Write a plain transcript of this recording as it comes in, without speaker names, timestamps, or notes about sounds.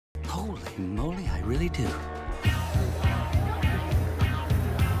really do.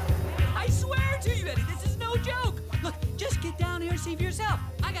 I swear to you, Eddie, this is no joke. Look, just get down here and see for yourself.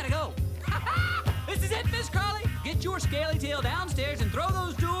 I gotta go. This is it, Miss Crawley. Get your scaly tail downstairs and throw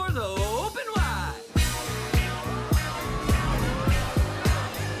those doors open wide.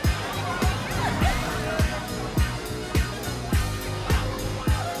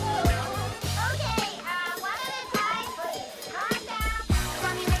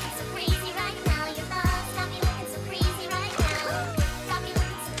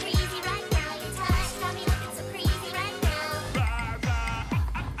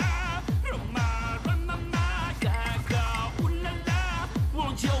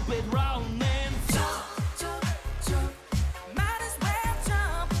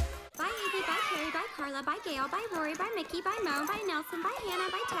 Bye Gail, bye Rory, bye Mickey, bye Mo, bye Nelson, bye Hannah,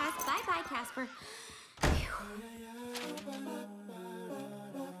 bye Tess, bye Casper.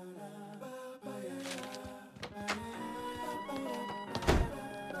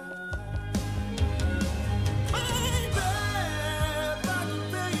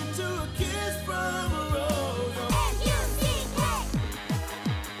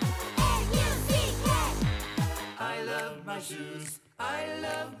 I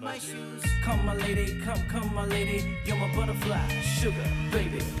love my shoes. Come, my lady, come, my lady. You're my butterfly, sugar,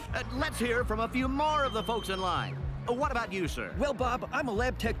 baby. Let's hear from a few more of the folks in line. What about you, sir? Well, Bob, I'm a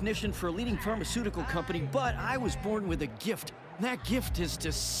lab technician for a leading pharmaceutical company, but I was born with a gift. That gift is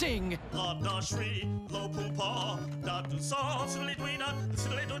to sing. Oh my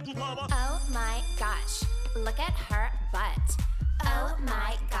gosh, look at her butt. Oh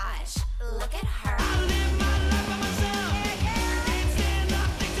my gosh, look at her. I live my life by myself.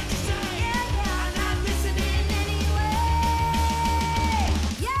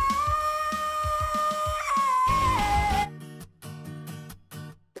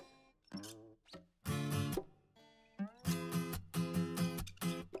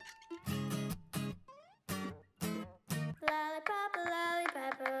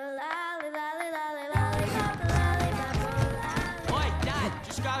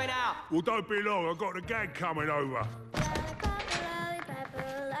 Well, don't be long. I've got the gang coming over.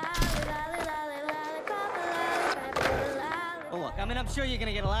 Well, look, I mean, I'm sure you're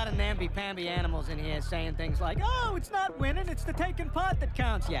gonna get a lot of namby-pamby animals in here saying things like, oh, it's not winning, it's the taking part that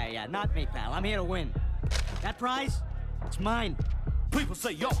counts. Yeah, not me, pal. I'm here to win. That prize, it's mine. People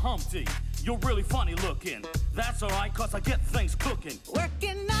say, yo, Humpty, you're really funny looking. That's all right, 'cause I get things cooking.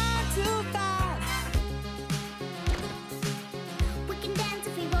 Working 9 to 5. We can dance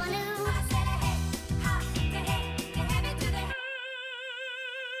if we want to.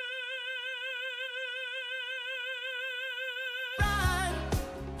 Ride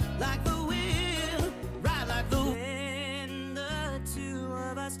like the wind, ride like the wind. The two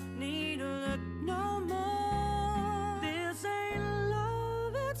of us need to look no more. This ain't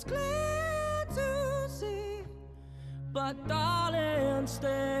love, it's clear to see. But darling,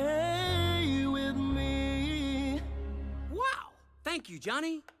 stay with me. Wow! Thank you,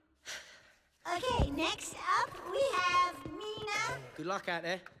 Johnny. Okay, next up we have Mina. Good luck out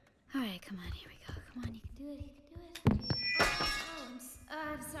there. All right, come on, here we go. Come on, you can do it, you can do it.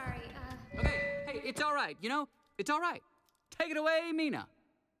 I'm sorry. Okay, hey, it's all right, you know? It's all right. Take it away, Mina.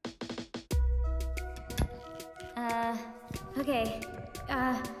 Okay.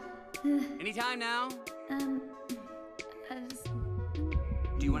 Anytime now?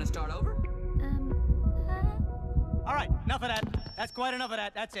 Do you want to start over? All right, enough of that. That's quite enough of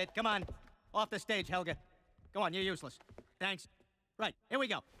that. That's it. Come on. Off the stage, Helga. Go on, you're useless. Thanks. Right, here we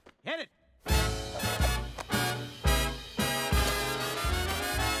go. Hit it.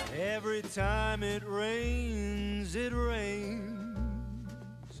 Every time it rains,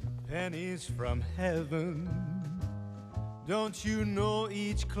 pennies from heaven. Don't you know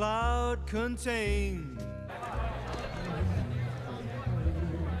each cloud contains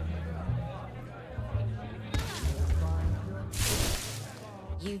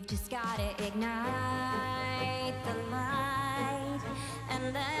You've just gotta ignite the light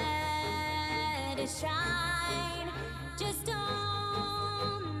and let it shine just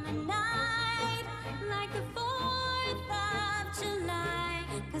on the night like the 4th of July.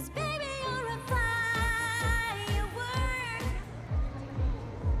 'Cause baby, you're a firework.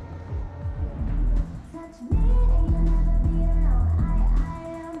 Touch me and you'll never be alone. I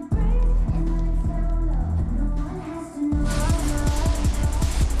am brave and it's so low. No one has to know.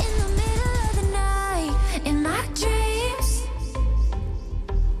 In my dreams,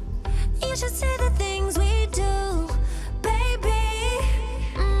 you should see the things we do, baby.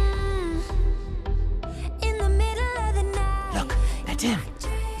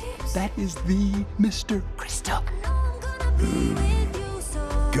 That is the Mr. Krista.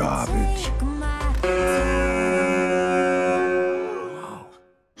 Garbage.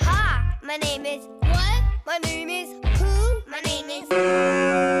 Ha! My name is what? My name is who? My name is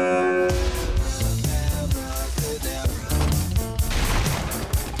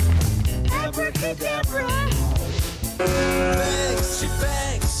Abracadabra. Bangs, she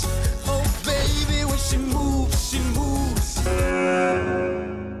bangs. Oh, baby, when she moves, she moves.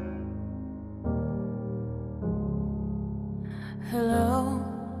 Hello.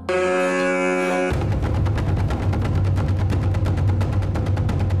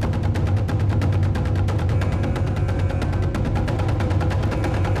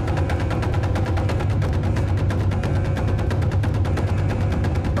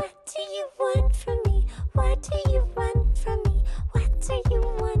 What do you want from me? Why do you run from me? What are you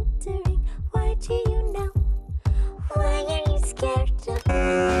wondering? Why do you know? Why are you scared of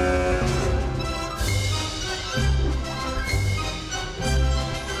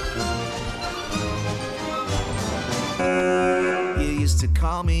You used to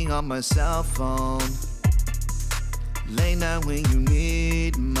call me on my cell phone late night when you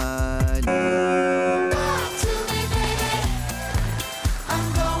need my love. Talk to me, baby. I'm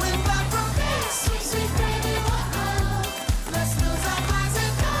going back from this. Sweet, sweet baby, whoa. Let's lose our minds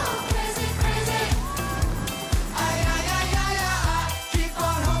and go crazy, crazy. Ay, ay, ay, ay, ay, ay. Keep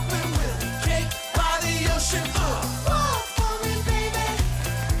on hoping we'll cake by the ocean. Walk for me, baby.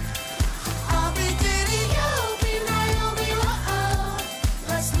 I'll be Diddy, you'll be Naomi, whoa.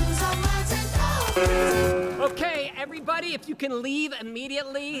 Let's lose our minds and go crazy. Okay, everybody, if you can leave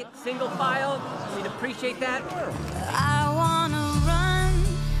immediately, single file, we'd appreciate that. I wanna run.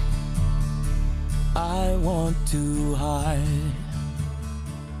 I want to hide.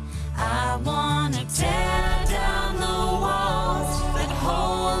 I wanna tear down the walls that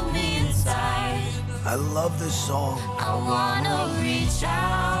hold me inside. I love this song. I wanna reach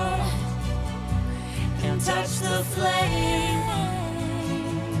out and touch the flame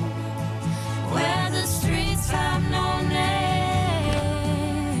where the streets have no name.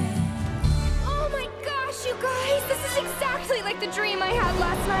 Oh my gosh, you guys, this is exactly like the dream I had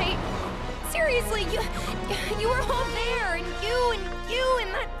last night. Seriously, you were all there, and you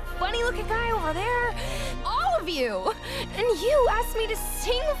and that funny-looking guy over there, all of you. And you asked me to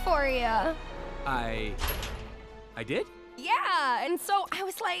sing for you. I did? Yeah, and so I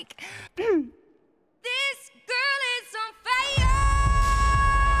was like, this girl is on fire.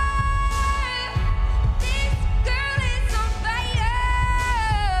 This girl is on fire.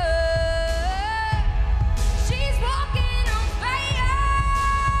 She's walking on fire.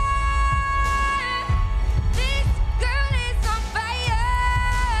 This girl is on fire.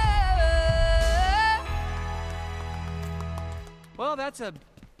 Well, that's a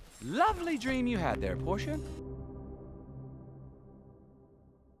lovely dream you had there, Portia.